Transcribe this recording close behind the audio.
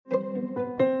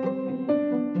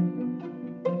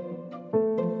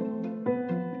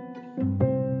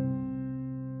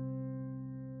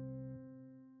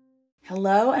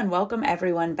Hello and welcome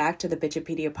everyone back to the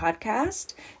Bitchipedia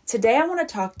podcast. Today I want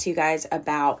to talk to you guys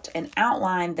about an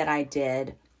outline that I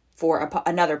did for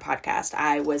another podcast.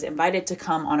 I was invited to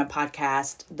come on a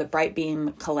podcast, the Bright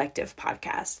Beam Collective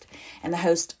podcast. And the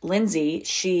host, Lindsay,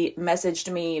 she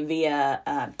messaged me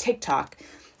via TikTok,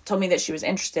 told me that she was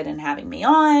interested in having me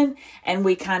on, and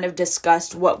we kind of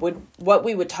discussed what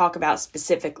we would talk about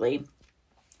specifically,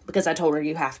 because I told her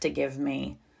you have to give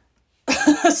me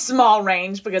a small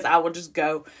range because I will just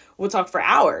we'll talk for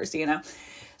hours,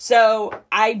 So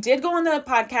I did go on the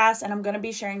podcast, and I'm going to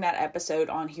be sharing that episode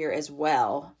on here as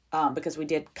well, because we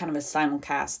did kind of a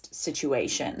simulcast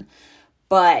situation,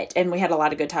 and we had a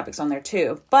lot of good topics on there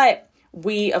too. But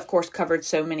we, of course, covered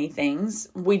so many things.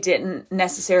 We didn't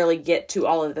necessarily get to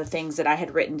all of the things that I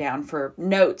had written down for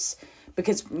notes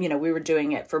because, we were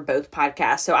doing it for both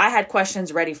podcasts. So I had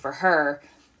questions ready for her.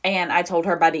 And I told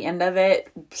her by the end of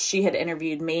it, she had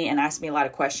interviewed me and asked me a lot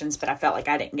of questions, but I felt like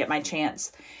I didn't get my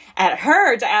chance at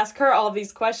her to ask her all of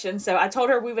these questions. So I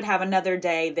told her we would have another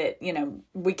day that,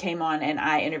 we came on and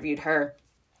I interviewed her.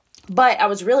 But I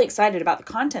was really excited about the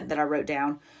content that I wrote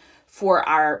down for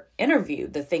our interview,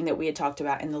 the thing that we had talked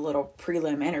about in the little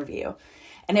prelim interview.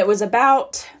 And it was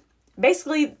about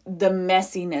basically the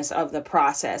messiness of the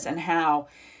process and how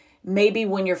maybe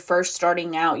when you're first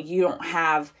starting out, you don't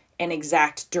have an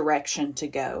exact direction to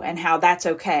go and how that's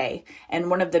okay.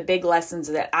 And one of the big lessons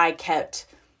that I kept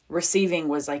receiving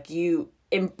was like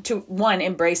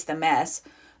embrace the mess,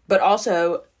 but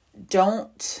also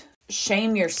don't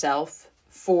shame yourself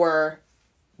for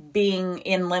being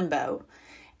in limbo.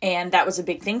 And that was a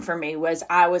big thing for me, was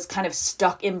I was kind of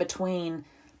stuck in between,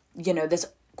 this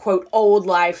quote old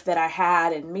life that I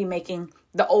had and me making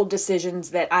the old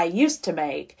decisions that I used to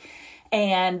make.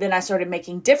 And then I started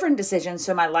making different decisions.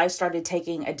 So my life started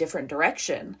taking a different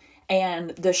direction. And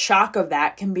the shock of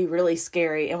that can be really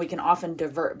scary. And we can often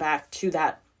divert back to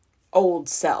that old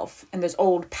self and those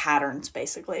old patterns,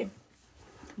 basically.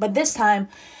 But this time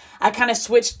I kind of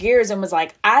switched gears and was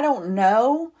like, I don't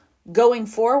know going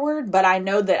forward, but I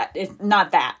know that it's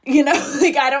not that,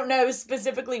 I don't know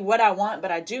specifically what I want,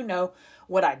 but I do know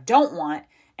what I don't want.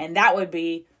 And that would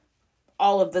be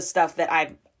all of the stuff that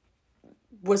I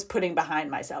was putting behind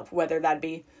myself, whether that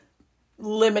be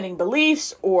limiting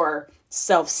beliefs or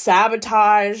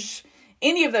self-sabotage,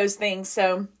 any of those things.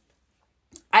 So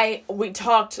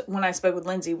when I spoke with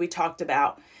Lindsay, we talked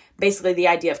about basically the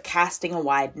idea of casting a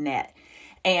wide net.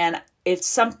 And it's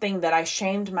something that I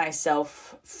shamed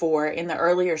myself for in the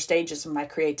earlier stages of my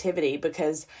creativity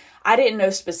because I didn't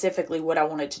know specifically what I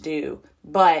wanted to do,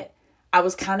 but I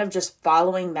was kind of just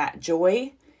following that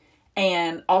joy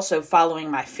and also following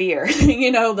my fear,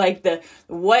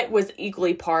 what was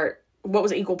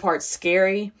equal parts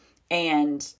scary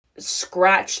and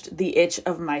scratched the itch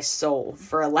of my soul,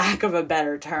 for a lack of a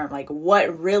better term, like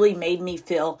what really made me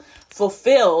feel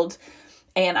fulfilled.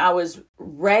 And I was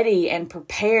ready and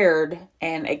prepared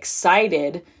and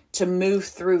excited to move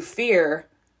through fear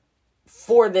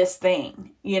for this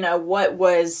thing. What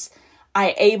was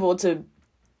I able to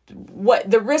what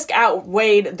the risk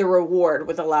outweighed the reward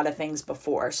with a lot of things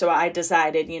before. So I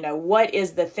decided, what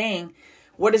is the thing?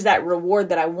 What is that reward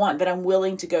that I want, that I'm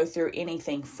willing to go through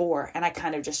anything for? And I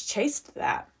kind of just chased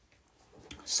that.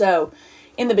 So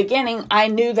in the beginning, I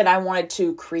knew that I wanted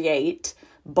to create,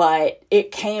 but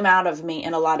it came out of me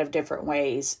in a lot of different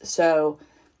ways. So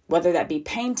whether that be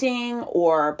painting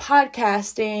or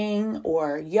podcasting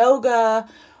or yoga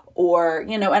or,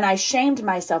 and I shamed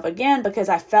myself again because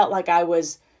I felt like I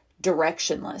was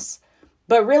directionless.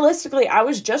 But realistically, I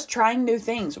was just trying new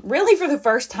things. Really, for the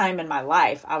first time in my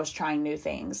life, I was trying new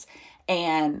things.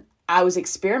 And I was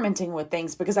experimenting with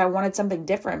things because I wanted something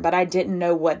different, but I didn't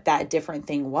know what that different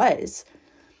thing was.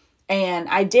 And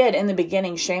I did, in the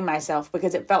beginning, shame myself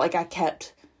because it felt like I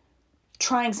kept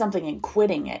trying something and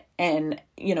quitting it. And,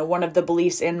 one of the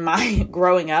beliefs in my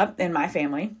growing up in my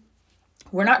family,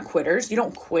 we're not quitters. You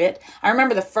don't quit. I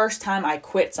remember the first time I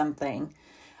quit something,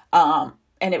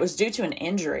 and it was due to an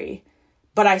injury,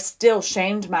 but I still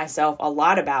shamed myself a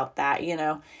lot about that,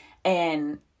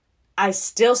 and I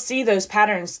still see those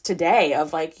patterns today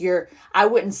of I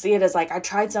wouldn't see it as I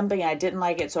tried something and I didn't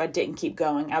like it, so I didn't keep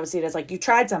going. I would see it as you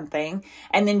tried something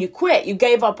and then you quit, you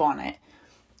gave up on it,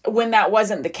 when that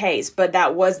wasn't the case, but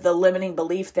that was the limiting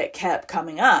belief that kept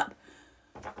coming up.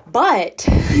 But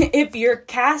if you're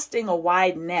casting a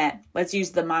wide net, let's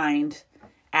use the mind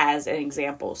as an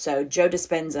example. So Joe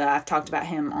Dispenza, I've talked about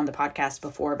him on the podcast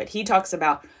before, but he talks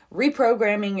about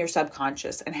reprogramming your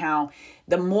subconscious and how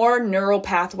the more neural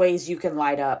pathways you can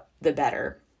light up, the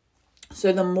better.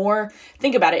 So the more,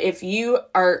 think about it,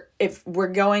 if we're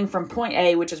going from point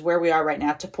A, which is where we are right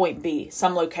now, to point B,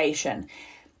 some location,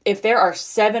 if there are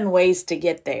 7 ways to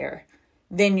get there,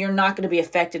 then you're not going to be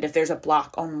affected if there's a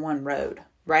block on one road,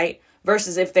 right?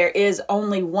 Versus if there is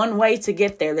only one way to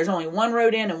get there, there's only one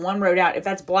road in and one road out. If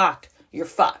that's blocked, you're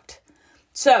fucked.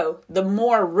 So the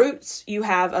more routes you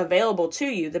have available to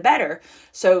you, the better.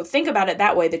 So think about it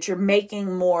that way, that you're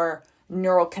making more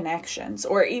neural connections.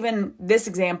 Or even this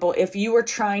example, if you were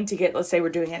trying to get, let's say we're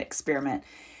doing an experiment,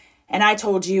 and I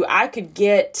told you I could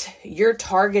get your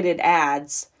targeted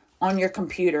ads on your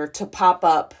computer to pop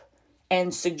up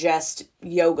and suggest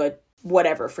yoga,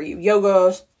 whatever for you,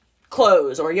 yoga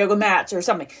clothes or yoga mats or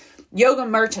something, yoga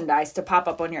merchandise to pop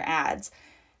up on your ads.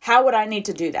 How would I need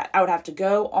to do that? I would have to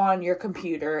go on your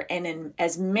computer, and in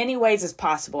as many ways as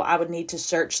possible, I would need to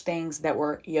search things that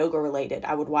were yoga related.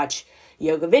 I would watch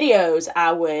yoga videos.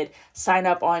 I would sign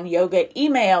up on yoga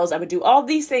emails. I would do all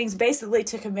these things basically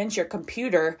to convince your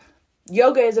computer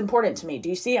yoga is important to me. Do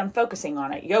you see? I'm focusing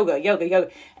on it. Yoga, yoga, yoga.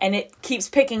 And it keeps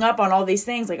picking up on all these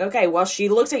things like, okay, well, she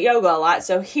looks at yoga a lot.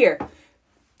 So here,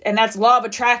 and that's law of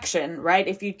attraction, right?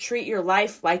 If you treat your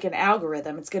life like an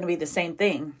algorithm, it's going to be the same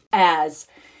thing as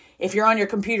if you're on your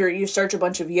computer, you search a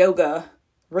bunch of yoga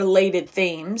related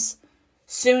themes,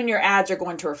 soon your ads are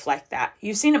going to reflect that.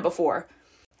 You've seen it before.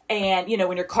 And,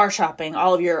 when you're car shopping,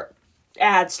 all of your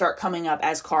ads start coming up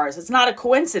as cars. It's not a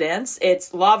coincidence.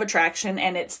 It's law of attraction,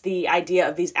 and it's the idea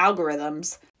of these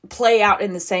algorithms play out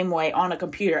in the same way on a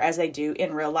computer as they do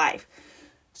in real life.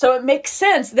 So it makes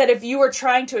sense that if you were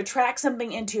trying to attract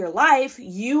something into your life,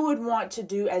 you would want to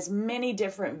do as many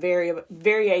different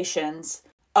variations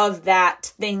of that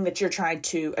thing that you're trying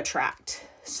to attract.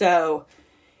 So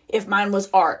if mine was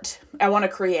art, I want to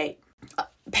create.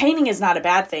 Painting is not a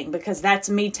bad thing, because that's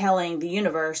me telling the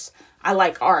universe, I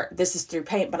like art. This is through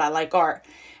paint, but I like art.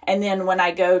 And then when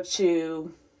I go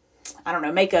to,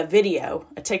 make a video,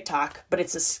 a TikTok, but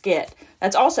it's a skit,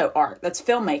 that's also art. That's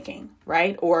filmmaking,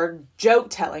 right? Or joke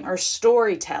telling or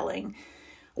storytelling.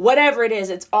 Whatever it is,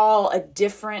 it's all a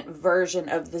different version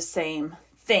of the same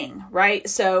thing, right?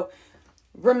 So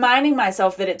reminding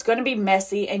myself that it's going to be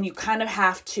messy, and you kind of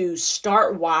have to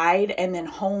start wide and then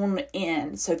hone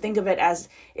in. So think of it as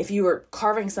if you were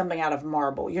carving something out of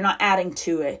marble. You're not adding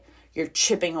to it, you're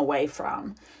chipping away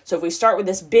from. So if we start with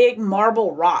this big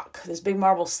marble rock, this big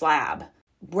marble slab,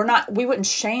 we wouldn't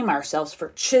shame ourselves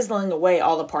for chiseling away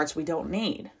all the parts we don't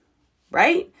need,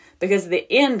 right? Because the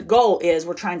end goal is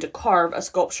we're trying to carve a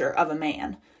sculpture of a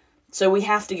man. So we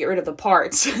have to get rid of the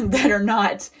parts that are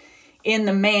not in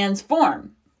the man's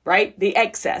form, right? The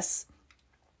excess.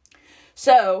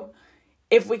 So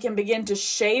if we can begin to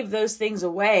shave those things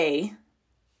away,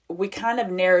 we kind of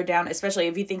narrow down, especially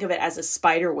if you think of it as a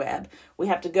spider web. We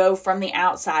have to go from the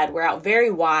outside. We're out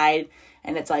very wide,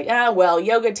 and it's like,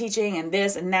 yoga teaching and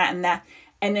this and that and that.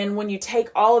 And then when you take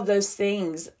all of those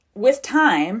things with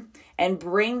time and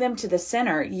bring them to the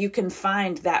center, you can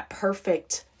find that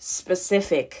perfect,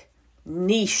 specific,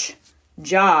 niche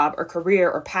job or career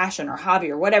or passion or hobby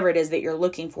or whatever it is that you're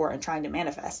looking for and trying to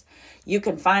manifest. You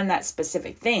can find that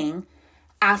specific thing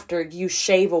after you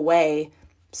shave away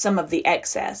some of the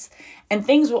excess. And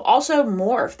things will also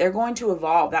morph. They're going to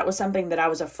evolve. That was something that I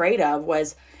was afraid of,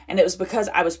 and it was because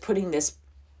I was putting this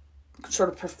sort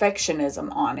of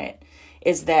perfectionism on it,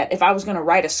 is that if I was going to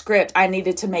write a script, I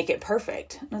needed to make it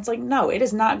perfect. And it's like, no, it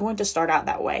is not going to start out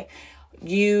that way.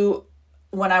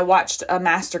 When I watched a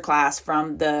masterclass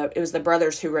from it was the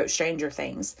brothers who wrote Stranger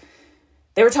Things,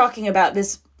 they were talking about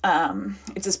this,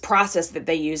 it's this process that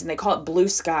they use, and they call it blue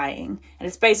skying. And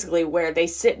it's basically where they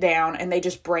sit down and they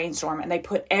just brainstorm, and they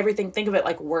put everything, think of it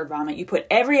like word vomit. You put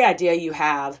every idea you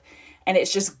have, and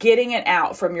it's just getting it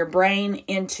out from your brain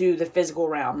into the physical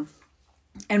realm.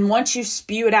 And once you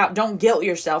spew it out, don't guilt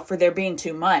yourself for there being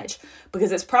too much,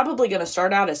 because it's probably going to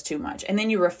start out as too much. And then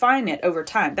you refine it over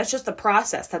time. That's just the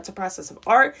process. That's a process of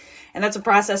art, and that's a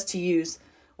process to use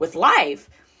with life.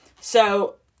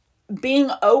 So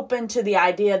being open to the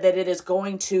idea that it is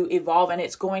going to evolve and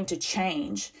it's going to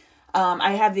change.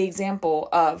 I have the example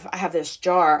of, I have this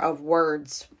jar of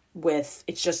words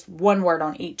it's just one word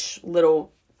on each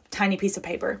little tiny piece of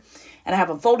paper. And I have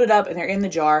them folded up, and they're in the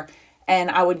jar. And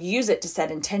I would use it to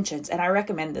set intentions. And I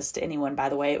recommend this to anyone, by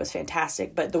the way. It was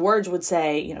fantastic. But the words would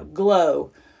say,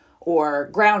 glow, or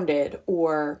grounded,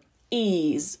 or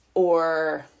ease,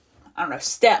 or,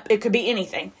 step. It could be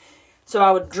anything. So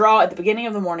I would draw at the beginning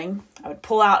of the morning. I would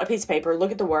pull out a piece of paper,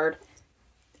 look at the word,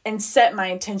 and set my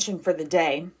intention for the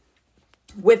day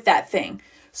with that thing.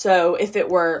 So if it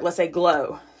were, let's say,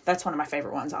 glow, that's one of my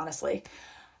favorite ones, honestly.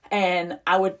 And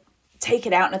I would take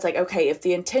it out and it's like, okay, if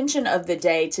the intention of the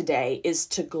day today is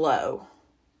to glow,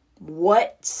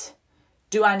 what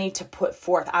do I need to put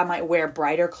forth? I might wear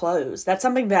brighter clothes. That's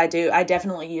something that I do. I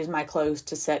definitely use my clothes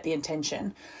to set the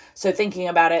intention. So thinking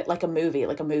about it like a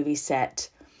movie set,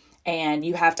 and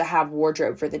you have to have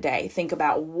wardrobe for the day. Think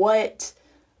about, what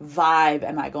vibe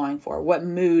am I going for? What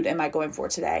mood am I going for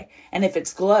today? And if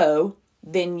it's glow,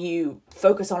 then you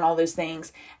focus on all those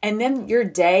things. And then your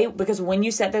day, because when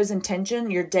you set those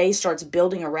intentions, your day starts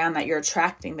building around that. You're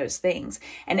attracting those things.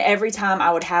 And every time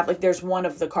I would have, like, there's one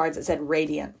of the cards that said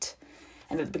radiant.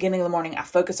 And at the beginning of the morning, I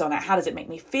focus on that. How does it make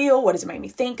me feel? What does it make me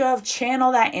think of?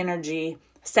 Channel that energy,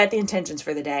 set the intentions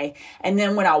for the day. And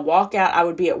then when I walk out, I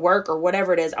would be at work or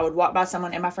whatever it is, I would walk by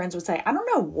someone and my friends would say, I don't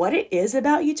know what it is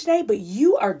about you today, but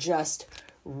you are just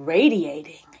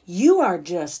radiating. You are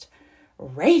just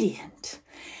radiant.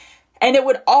 And it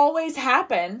would always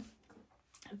happen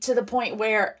to the point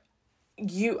where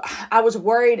I was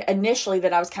worried initially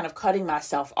that I was kind of cutting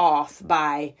myself off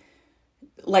by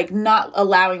like not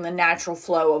allowing the natural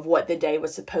flow of what the day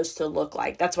was supposed to look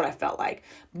like. That's what I felt like.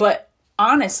 But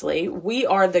honestly, we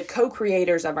are the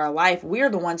co-creators of our life. We're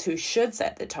the ones who should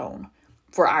set the tone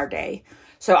for our day.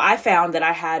 So I found that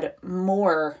I had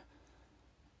more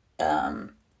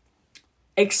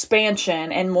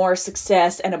expansion and more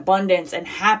success and abundance and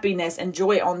happiness and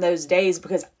joy on those days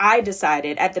because I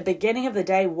decided at the beginning of the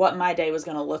day what my day was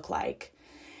going to look like.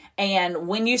 And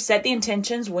when you set the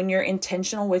intentions, when you're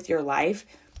intentional with your life,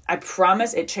 I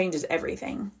promise it changes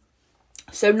everything.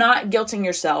 So not guilting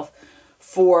yourself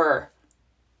for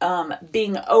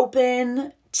being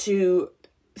open to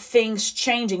things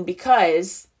changing,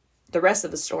 because the rest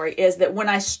of the story is that when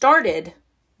I started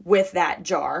with that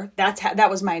jar, that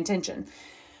was my intention.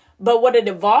 But what it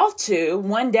evolved to,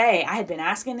 one day I had been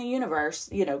asking the universe,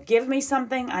 give me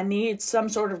something. I need some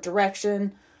sort of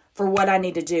direction for what I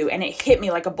need to do. And it hit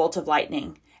me like a bolt of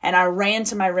lightning. And I ran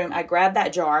to my room. I grabbed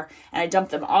that jar and I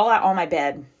dumped them all out on my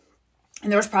bed.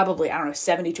 And there was probably,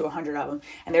 70 to 100 of them.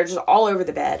 And they're just all over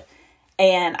the bed.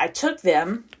 And I took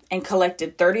them and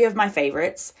collected 30 of my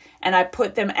favorites. And I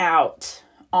put them out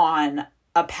on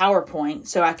a PowerPoint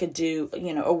so I could do,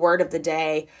 a word of the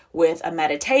day with a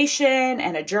meditation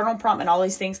and a journal prompt and all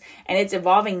these things. And it's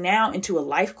evolving now into a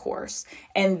life course.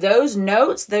 And those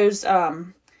notes, those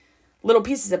little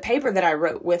pieces of paper that I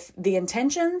wrote with the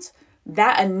intentions,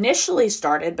 that initially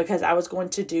started because I was going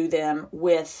to do them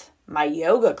with my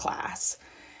yoga class.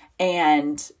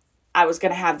 And I was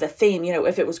going to have the theme,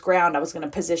 if it was ground, I was going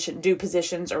to do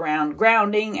positions around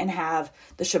grounding and have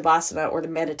the Shavasana or the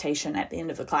meditation at the end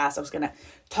of the class. I was going to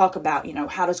talk about,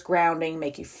 how does grounding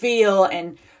make you feel,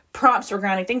 and prompts for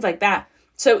grounding, things like that.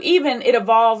 So even it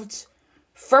evolved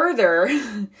further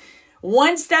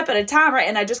one step at a time, right?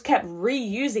 And I just kept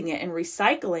reusing it and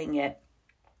recycling it,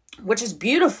 which is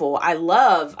beautiful. I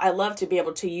love to be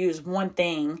able to use one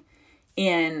thing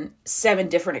in 7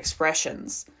 different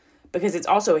expressions, because it's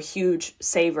also a huge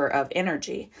saver of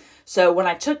energy. So when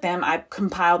I took them, I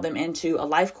compiled them into a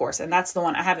life course. And that's the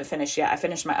one I haven't finished yet. I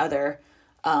finished my other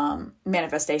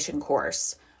manifestation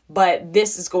course. But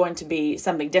this is going to be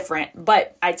something different.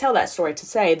 But I tell that story to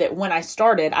say that when I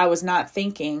started, I was not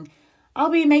thinking, I'll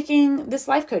be making this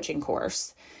life coaching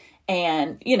course.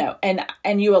 And,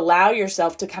 and you allow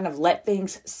yourself to kind of let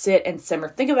things sit and simmer.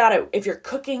 Think about it. If you're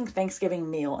cooking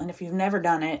Thanksgiving meal, and if you've never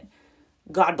done it,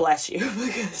 God bless you,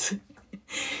 because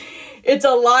it's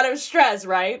a lot of stress,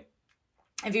 right?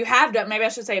 If you have done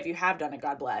it,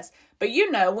 God bless. But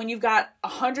when you've got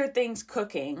 100 things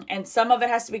cooking, and some of it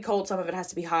has to be cold, some of it has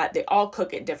to be hot, they all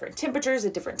cook at different temperatures,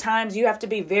 at different times. You have to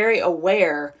be very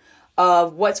aware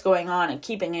of what's going on and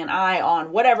keeping an eye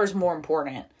on whatever's more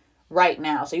important right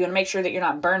now. So you want to make sure that you're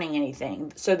not burning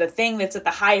anything. So the thing that's at the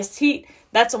highest heat,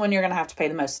 that's the one you're going to have to pay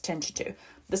the most attention to.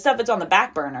 The stuff that's on the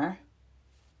back burner,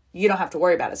 you don't have to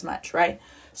worry about as much, right?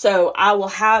 So I will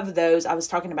have those. I was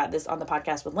talking about this on the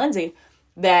podcast with Lindsay,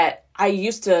 that I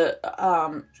used to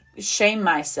shame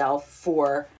myself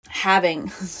for having,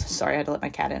 sorry, I had to let my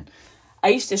cat in. I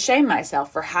used to shame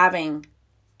myself for having,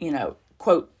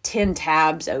 quote, 10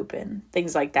 tabs open,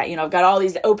 things like that. I've got all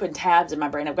these open tabs in my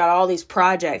brain. I've got all these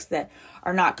projects that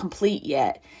are not complete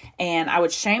yet. And I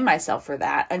would shame myself for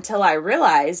that until I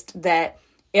realized that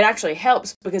it actually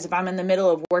helps, because if I'm in the middle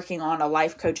of working on a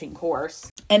life coaching course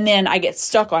and then I get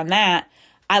stuck on that,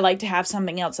 I like to have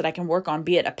something else that I can work on,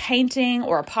 be it a painting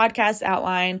or a podcast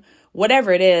outline,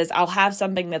 whatever it is. I'll have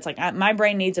something that's like, my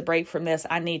brain needs a break from this.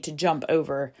 I need to jump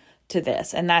over to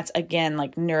this. And that's, again,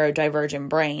 like neurodivergent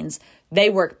brains. They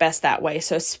work best that way.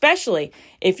 So especially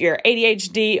if you're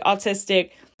ADHD,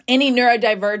 autistic, any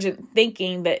neurodivergent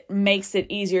thinking that makes it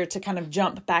easier to kind of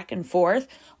jump back and forth.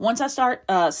 Once I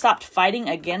stopped fighting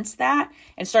against that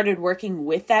and started working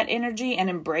with that energy and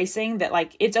embracing that,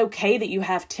 like, it's okay that you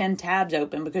have 10 tabs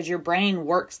open because your brain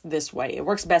works this way. It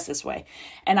works best this way.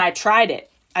 And I tried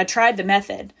it. I tried the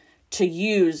method to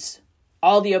use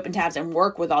all the open tabs and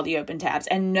work with all the open tabs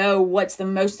and know what's the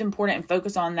most important and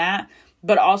focus on that.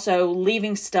 But also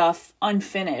leaving stuff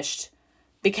unfinished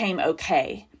became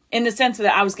okay, in the sense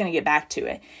that I was going to get back to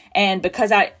it. And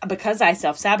because I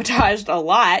self-sabotaged a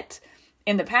lot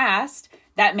in the past,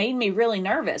 that made me really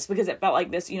nervous because it felt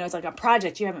like this, it's like a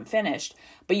project you haven't finished.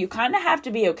 But you kind of have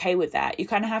to be okay with that. You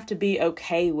kind of have to be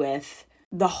okay with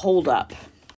the holdup.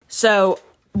 So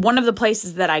one of the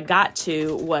places that I got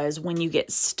to was, when you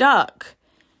get stuck,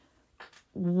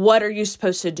 what are you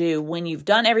supposed to do when you've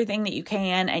done everything that you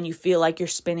can and you feel like you're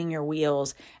spinning your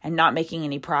wheels and not making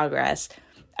any progress?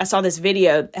 I saw this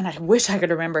video, and I wish I could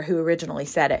remember who originally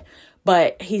said it,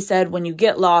 but he said, when you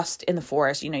get lost in the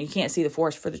forest, you can't see the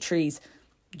forest for the trees,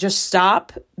 just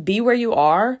stop, be where you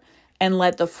are, and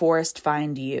let the forest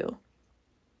find you.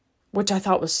 Which I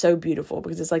thought was so beautiful,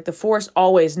 because it's like the forest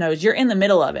always knows. You're in the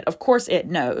middle of it. Of course it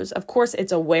knows. Of course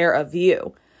it's aware of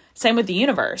you. Same with the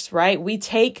universe, right? We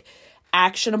take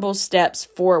actionable steps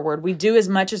forward. We do as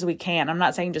much as we can. I'm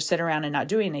not saying just sit around and not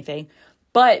do anything,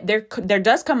 but there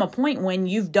does come a point when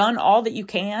you've done all that you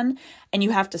can and you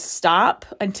have to stop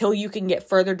until you can get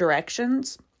further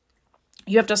directions.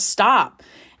 You have to stop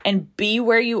and be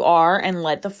where you are and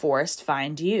let the forest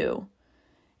find you.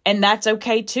 And that's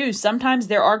okay too. Sometimes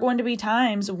there are going to be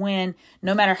times when,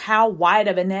 no matter how wide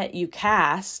of a net you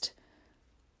cast,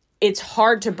 it's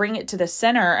hard to bring it to the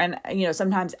center. And,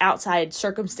 sometimes outside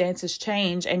circumstances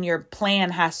change and your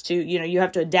plan has to, you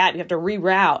have to adapt, you have to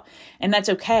reroute, and that's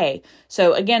okay.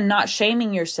 So again, not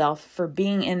shaming yourself for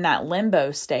being in that limbo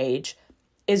stage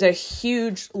is a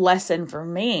huge lesson for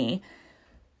me.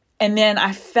 And then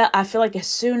I feel like as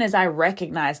soon as I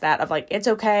recognize that, of like, it's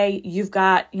okay, you've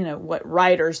got, what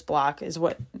writer's block is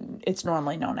what it's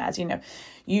normally known as,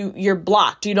 you're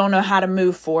blocked, you don't know how to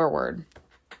move forward.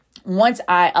 Once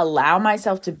I allow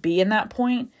myself to be in that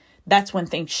point, that's when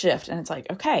things shift. And it's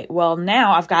like, okay, well,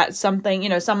 now I've got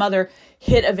something, some other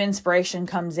hit of inspiration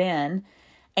comes in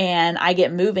and I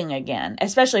get moving again,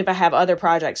 especially if I have other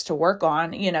projects to work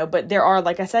on, but there are,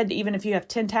 like I said, even if you have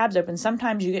 10 tabs open,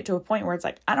 sometimes you get to a point where it's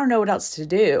like, I don't know what else to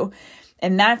do.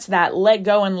 And that's that let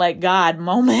go and let God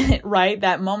moment, right?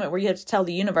 That moment where you have to tell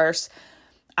the universe,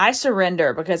 I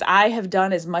surrender, because I have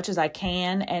done as much as I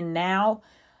can. And now,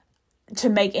 to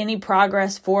make any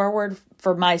progress forward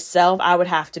for myself, I would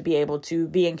have to be able to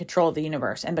be in control of the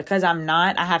universe. And because I'm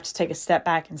not, I have to take a step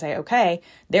back and say, okay,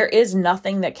 there is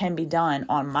nothing that can be done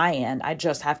on my end. I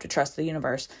just have to trust the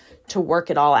universe to work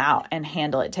it all out and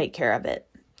handle it, take care of it.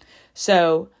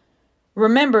 So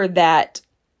remember that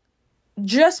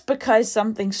just because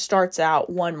something starts out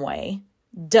one way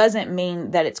doesn't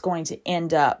mean that it's going to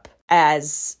end up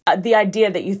as the idea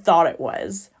that you thought it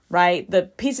was. Right? The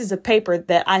pieces of paper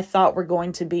that I thought were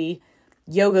going to be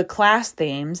yoga class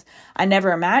themes, I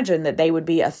never imagined that they would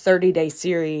be a 30-day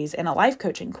series and a life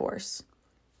coaching course.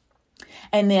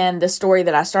 And then the story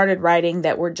that I started writing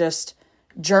that were just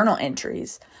journal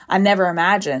entries, I never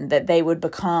imagined that they would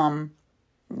become,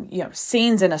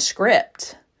 scenes in a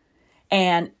script.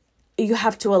 And you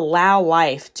have to allow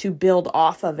life to build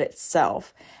off of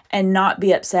itself and not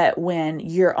be upset when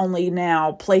you're only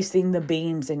now placing the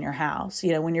beams in your house.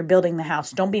 When you're building the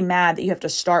house, don't be mad that you have to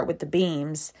start with the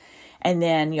beams and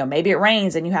then, maybe it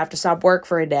rains and you have to stop work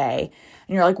for a day.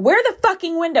 And you're like, where are the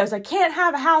fucking windows? I can't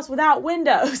have a house without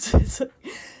windows. It's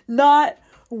not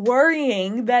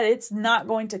worrying that it's not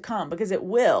going to come, because it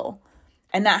will.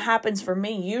 And that happens for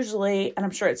me usually, and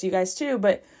I'm sure it's you guys too,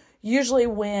 but usually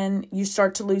when you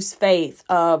start to lose faith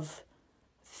of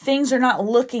things are not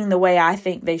looking the way I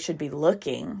think they should be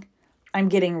looking, I'm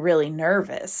getting really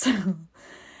nervous.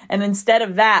 And instead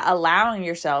of that, allowing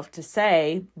yourself to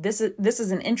say, this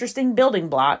is an interesting building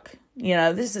block.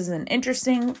 This is an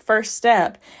interesting first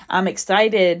step. I'm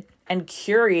excited and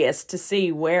curious to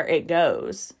see where it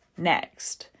goes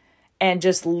next. And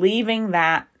just leaving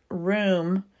that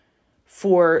room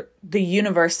for the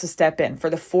universe to step in, for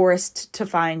the forest to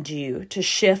find you, to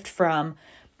shift from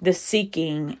the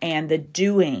seeking and the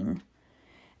doing,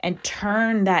 and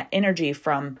turn that energy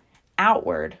from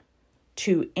outward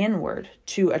to inward,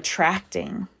 to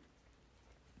attracting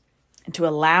and to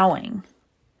allowing.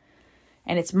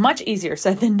 And it's much easier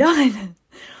said than done.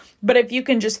 But if you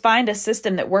can just find a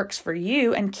system that works for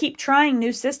you and keep trying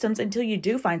new systems until you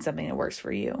do find something that works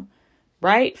for you,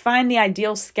 right? Find the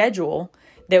ideal schedule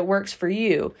that works for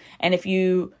you. And if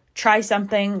you try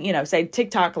something, say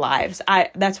TikTok lives.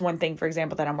 That's one thing, for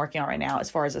example, that I'm working on right now as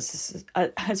far as a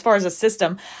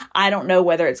system. I don't know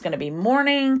whether it's going to be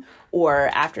morning or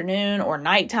afternoon or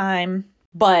nighttime,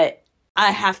 but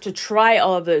I have to try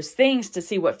all of those things to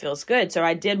see what feels good. So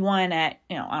I did one at,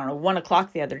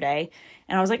 1:00 the other day,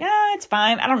 and I was like, it's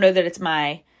fine. I don't know that it's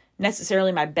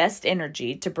necessarily my best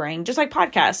energy to bring, just like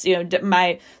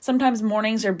podcasts, sometimes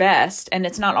mornings are best, and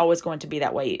it's not always going to be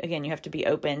that way. Again, you have to be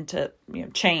open to,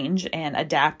 change and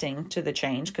adapting to the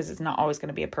change, because it's not always going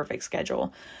to be a perfect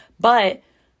schedule. But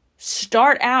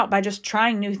start out by just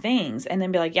trying new things and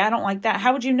then be like, I don't like that.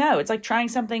 How would you know? It's like trying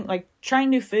something, like trying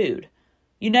new food.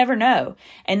 You never know.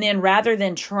 And then rather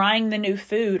than trying the new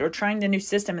food or trying the new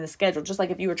system in the schedule, just like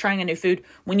if you were trying a new food,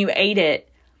 when you ate it,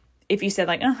 if you said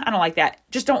like, I don't like that,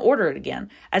 just don't order it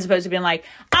again. As opposed to being like,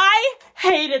 I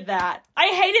hated that.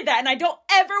 And I don't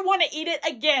ever want to eat it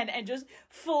again. And just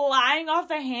flying off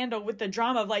the handle with the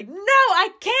drama of like, no, I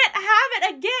can't have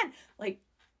it again. Like,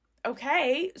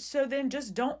 okay, so then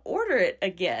just don't order it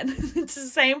again. It's the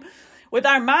same with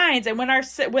our minds and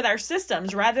with our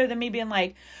systems, rather than me being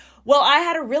like, well, I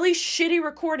had a really shitty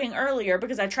recording earlier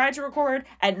because I tried to record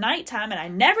at nighttime and I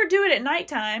never do it at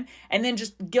nighttime. And then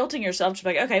just guilting yourself to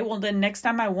be like, okay, well then next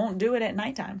time I won't do it at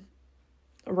nighttime.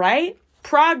 Right?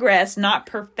 Progress, not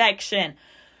perfection.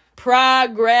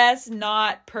 Progress,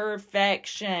 not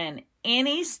perfection.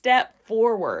 Any step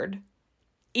forward,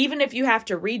 even if you have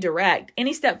to redirect,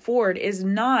 any step forward is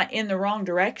not in the wrong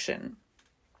direction.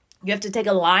 You have to take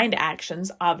aligned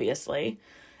actions, obviously,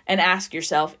 and ask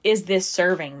yourself, is this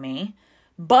serving me?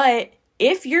 But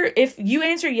if you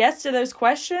answer yes to those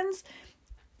questions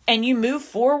and you move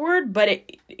forward, but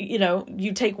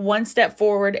you take one step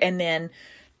forward and then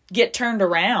get turned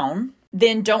around,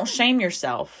 then don't shame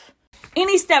yourself.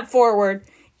 Any step forward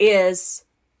is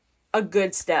a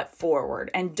good step forward,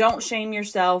 and don't shame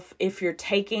yourself if you're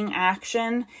taking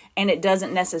action and it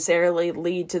doesn't necessarily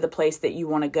lead to the place that you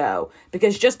want to go,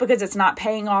 because just because it's not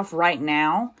paying off right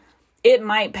now, it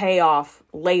might pay off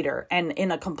later and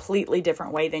in a completely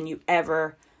different way than you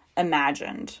ever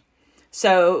imagined.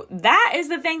 So that is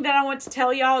the thing that I want to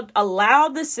tell y'all. Allow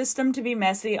the system to be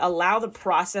messy. Allow the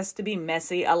process to be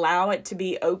messy. Allow it to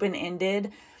be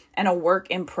open-ended and a work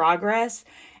in progress.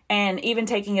 And even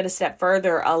taking it a step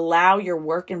further, allow your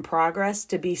work in progress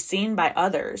to be seen by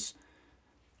others.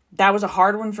 That was a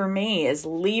hard one for me, is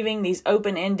leaving these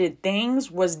open-ended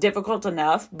things was difficult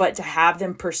enough, but to have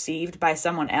them perceived by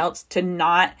someone else, to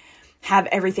not have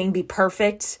everything be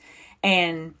perfect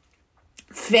and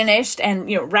finished and,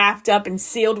 wrapped up and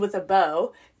sealed with a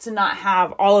bow, to not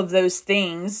have all of those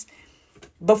things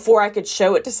before I could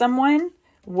show it to someone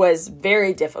was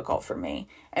very difficult for me.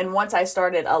 And once I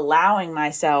started allowing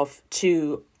myself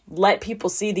to let people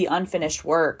see the unfinished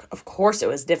work, of course it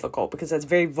was difficult because that's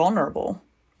very vulnerable.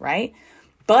 Right?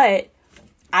 But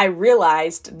I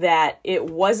realized that it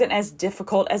wasn't as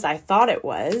difficult as I thought it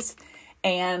was.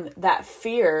 And that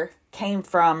fear came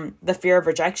from the fear of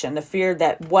rejection, the fear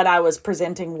that what I was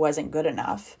presenting wasn't good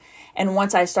enough. And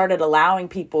once I started allowing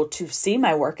people to see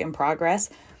my work in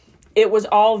progress, it was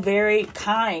all very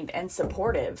kind and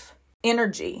supportive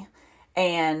energy.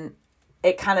 And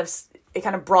it kind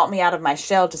of brought me out of my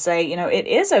shell to say, it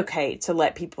is okay to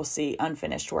let people see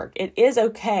unfinished work. It is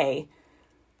okay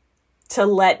to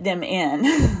let them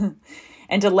in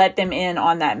and to let them in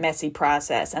on that messy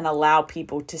process and allow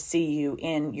people to see you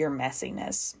in your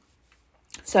messiness.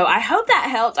 So I hope that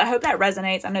helped. I hope that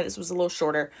resonates. I know this was a little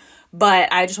shorter, but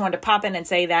I just wanted to pop in and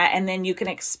say that. And then you can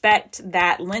expect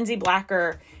that Lindsay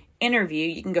Blacker interview.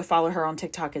 You can go follow her on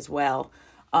TikTok as well.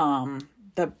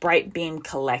 The Bright Beam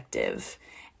Collective.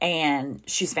 And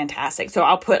she's fantastic. So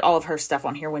I'll put all of her stuff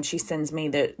on here when she sends me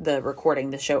the recording,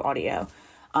 the show audio.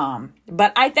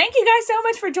 But I thank you guys so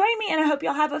much for joining me, and I hope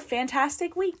y'all have a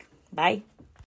fantastic week. Bye.